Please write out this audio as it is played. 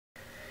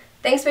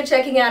Thanks for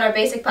checking out our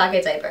basic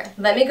pocket diaper.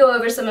 Let me go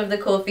over some of the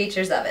cool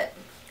features of it.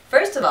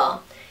 First of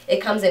all,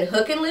 it comes in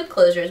hook and loop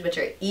closures, which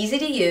are easy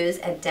to use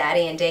and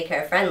daddy and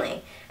daycare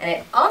friendly. And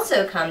it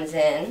also comes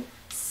in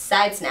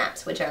side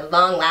snaps, which are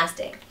long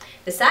lasting.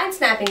 The side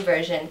snapping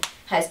version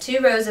has 2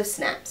 rows of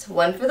snaps,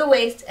 one for the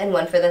waist and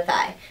one for the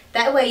thigh.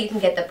 That way you can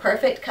get the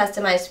perfect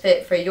customized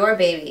fit for your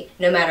baby,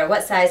 no matter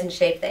what size and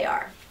shape they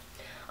are.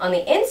 On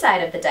the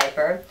inside of the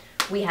diaper,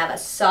 we have a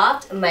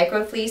soft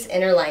microfleece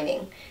inner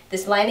lining.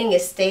 This lining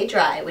is stay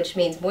dry, which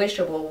means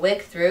moisture will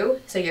wick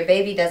through so your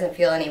baby doesn't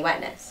feel any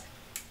wetness.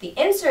 The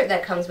insert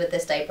that comes with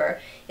this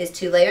diaper is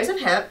 2 layers of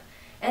hemp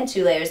and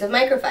 2 layers of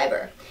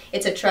microfiber.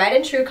 It's a tried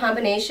and true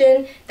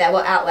combination that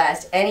will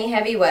outlast any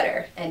heavy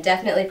wetter and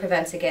definitely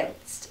prevents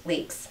against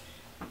leaks.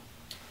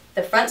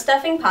 The front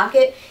stuffing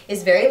pocket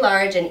is very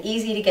large and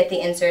easy to get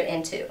the insert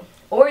into.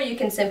 Or you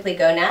can simply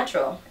go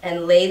natural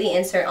and lay the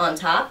insert on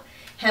top,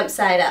 hemp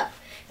side up.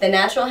 The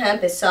natural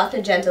hemp is soft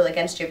and gentle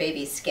against your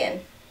baby's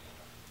skin.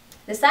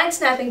 The side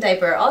snapping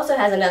diaper also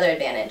has another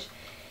advantage.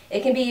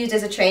 It can be used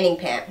as a training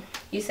pant.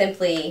 You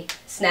simply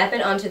snap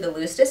it onto the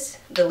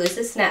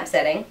loosest snap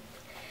setting,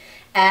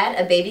 add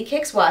a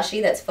BabyKicks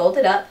washi that's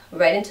folded up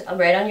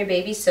right on your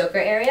baby's soaker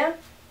area,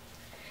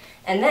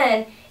 and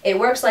then it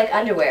works like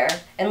underwear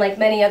and like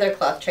many other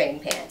cloth training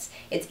pants.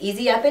 It's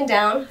easy up and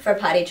down for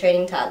potty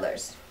training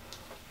toddlers.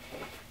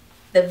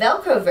 The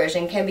Velcro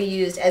version can be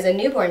used as a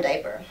newborn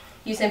diaper.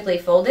 You simply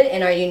fold it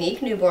in our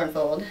unique newborn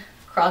fold,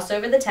 cross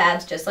over the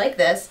tabs just like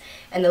this,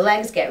 and the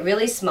legs get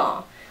really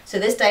small. So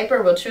this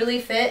diaper will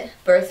truly fit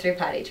birth through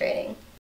potty training.